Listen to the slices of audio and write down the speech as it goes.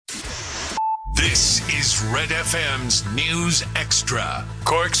This is Red FM's News Extra,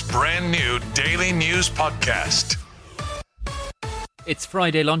 Cork's brand new daily news podcast. It's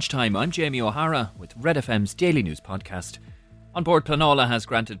Friday lunchtime. I'm Jamie O'Hara with Red FM's daily news podcast. Bord Planeala has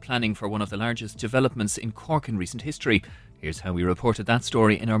granted planning for one of the largest developments in Cork in recent history. Here's how we reported that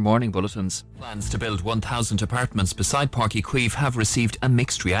story in our morning bulletins. Plans to build 1,000 apartments beside Páirc Uí Chaoimh have received a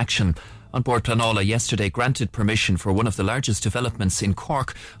mixed reaction. Bord Planeala yesterday granted permission for one of the largest developments in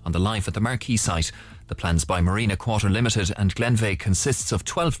Cork on the Live at the Marquee site. The plans by Marina Quarter Limited and Glenveigh consists of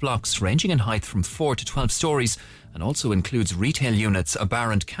 12 blocks ranging in height from 4 to 12 storeys and also includes retail units, a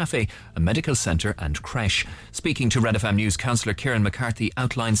bar and cafe, a medical centre and creche. Speaking to Red FM News, Councillor Kieran McCarthy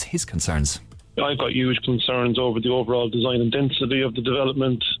outlines his concerns. I've got huge concerns over the overall design and density of the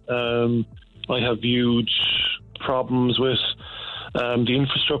development. I have huge problems with the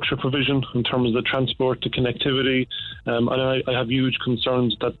infrastructure provision in terms of the transport, the connectivity, and I have huge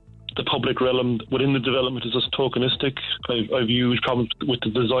concerns that the public realm within the development is just tokenistic. I've huge problems with the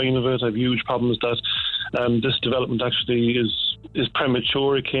design of it. I've huge problems that this development actually is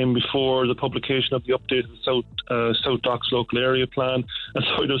premature. It came before the publication of the updated South Docks local area plan, and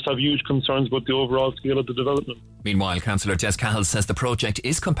so I just have huge concerns about the overall scale of the development. Meanwhile, Councillor Des Cahill says the project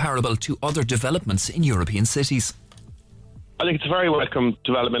is comparable to other developments in European cities. I think it's a very welcome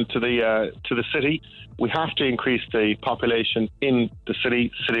development to the city. We have to increase the population in the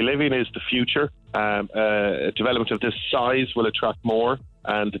city. City living is the future. A development of this size will attract more,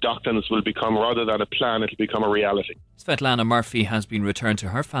 and the Docklands will become, rather than a plan, it'll become a reality. Svetlana Murphy has been returned to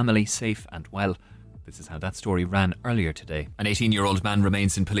her family safe and well. This is how that story ran earlier today. An 18-year-old man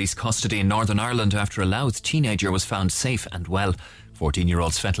remains in police custody in Northern Ireland after a Louth teenager was found safe and well.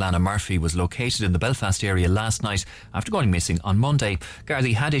 14-year-old Svetlana Murphy was located in the Belfast area last night after going missing on Monday.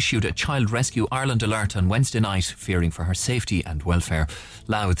 Gardaí had issued a Child Rescue Ireland alert on Wednesday night, fearing for her safety and welfare.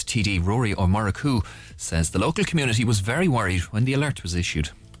 Louth TD Ruaidhrí Higgins says the local community was very worried when the alert was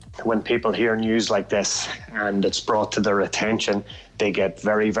issued. When people hear news like this and it's brought to their attention, they get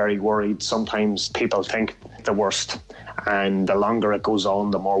very, very worried. Sometimes people think the worst, and the longer it goes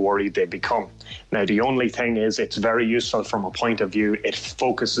on, the more worried they become. Now, the only thing is it's very useful from a point of view. It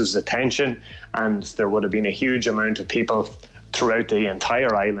focuses attention, and there would have been a huge amount of people throughout the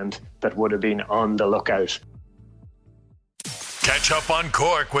entire island that would have been on the lookout. Catch up on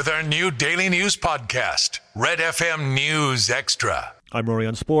Cork with our new daily news podcast, Red FM News Extra. I'm Rory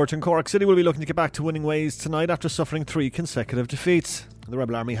on Sport, and Cork City will be looking to get back to winning ways tonight after suffering 3 consecutive defeats. The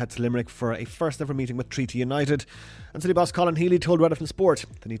Rebel Army head to Limerick for a first ever meeting with Treaty United, and City boss Colin Healy told Red FM Sport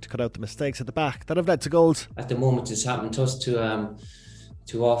they need to cut out the mistakes at the back that have led to goals. At the moment it's happened to us too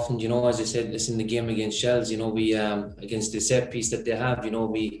often, as I said, it's in the game against Shells, we against the set piece that they have,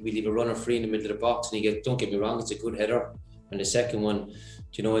 we leave a runner free in the middle of the box, and don't get me wrong, it's a good header, and the second one,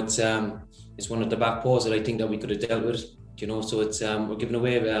 it's one at the back post that I think that we could have dealt with. So it's we're giving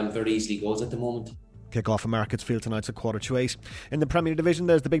away very easily goals at the moment. Kick-off in Marketsfield tonight's at 7:45. In the Premier Division,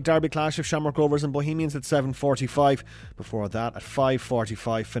 there's the big derby clash of Shamrock Rovers and Bohemians at 7:45. Before that, at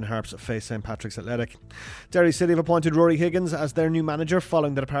 5:45, Finn Harps face St Patrick's Athletic. Derry City have appointed Ruaidhrí Higgins as their new manager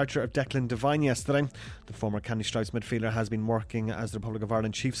following the departure of Declan Devine yesterday. The former Candy Stripes midfielder has been working as the Republic of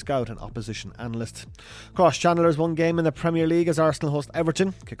Ireland chief scout and opposition analyst. Cross Channelers one game in the Premier League as Arsenal host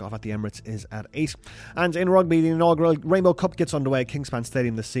Everton. Kick-off at the Emirates is at 8. And in rugby, the inaugural Rainbow Cup gets underway at Kingspan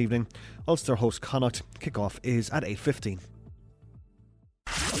Stadium this evening. Ulster host Connacht. Kick-off is at 8:15.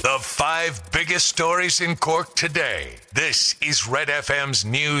 The 5 biggest stories in Cork today. This is Red FM's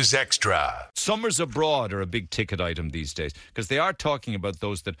News Extra. Summers abroad are a big ticket item these days because they are talking about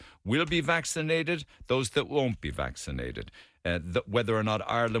those that will be vaccinated, those that won't be vaccinated. Whether or not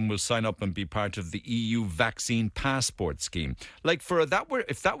Ireland will sign up and be part of the EU vaccine passport scheme. If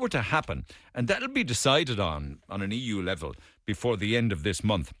that were to happen, and that'll be decided on an EU level before the end of this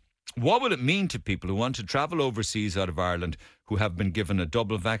month, what will it mean to people who want to travel overseas out of Ireland who have been given a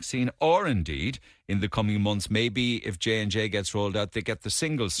double vaccine, or indeed in the coming months, maybe if J&J gets rolled out, they get the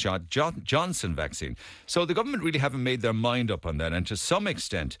single shot Johnson vaccine. So the government really haven't made their mind up on that, and to some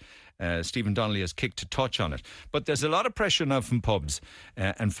extent Stephen Donnelly has kicked a touch on it. But there's a lot of pressure now from pubs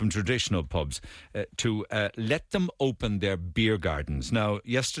and from traditional pubs to let them open their beer gardens. Now,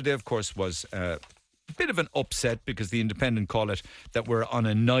 yesterday, of course, was bit of an upset because the Independent call it that we're on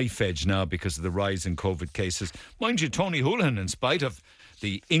a knife edge now because of the rise in COVID cases. Mind you, Tony Holohan, in spite of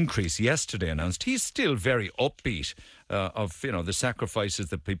the increase yesterday announced, he's still very upbeat of the sacrifices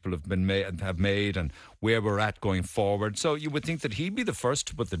that people have made and where we're at going forward. So you would think that he'd be the first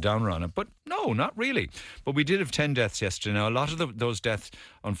to put the downer on it, but no, not really. But we did have 10 deaths yesterday. Now, a lot of those deaths,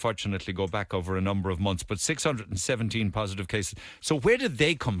 unfortunately, go back over a number of months, but 617 positive cases. So where did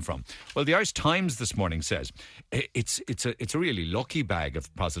they come from? Well, the Irish Times this morning says it's a really lucky bag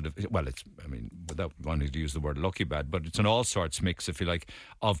of positive. Well, without wanting to use the word lucky bag, but it's an all sorts mix, if you like,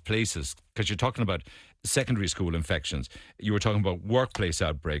 of places, because you're talking about secondary school infections. You were talking about workplace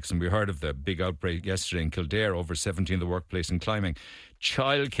outbreaks, and we heard of the big outbreak yesterday in Kildare, over 70 in the workplace and climbing.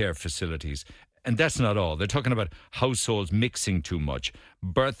 Childcare facilities. And that's not all. They're talking about households mixing too much,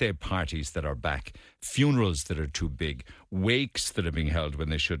 birthday parties that are back, funerals that are too big, wakes that are being held when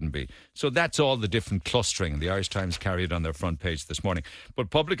they shouldn't be. So that's all the different clustering. The Irish Times carried on their front page this morning. But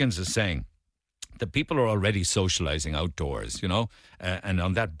Publicans is saying that people are already socialising outdoors, and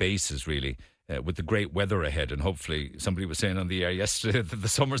on that basis, really, with the great weather ahead, and hopefully somebody was saying on the air yesterday that the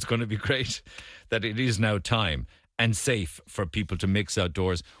summer's going to be great, that it is now time and safe for people to mix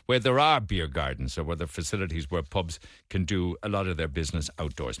outdoors where there are beer gardens or where there are facilities where pubs can do a lot of their business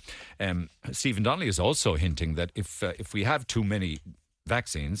outdoors. Stephen Donnelly is also hinting that if we have too many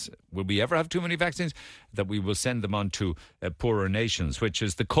vaccines, will we ever have too many vaccines, that we will send them on to poorer nations, which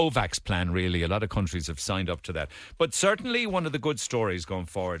is the COVAX plan, really. A lot of countries have signed up to that. But certainly one of the good stories going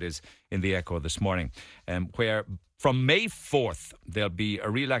forward is in the Echo this morning, where from May 4th, there'll be a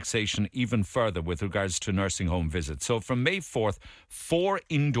relaxation even further with regards to nursing home visits. So from May 4th, 4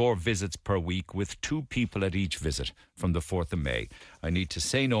 indoor visits per week with 2 people at each visit from the 4th of May. I need to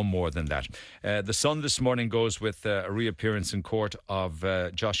say no more than that. The Sun this morning goes with a reappearance in court of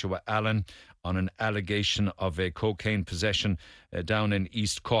Joshua Allen on an allegation of a cocaine possession down in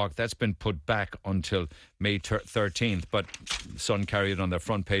East Cork. That's been put back until May 13th, but Sun carried it on their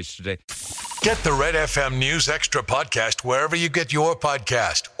front page today. Get the Red FM News Extra podcast wherever you get your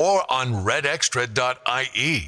podcast or on redextra.ie.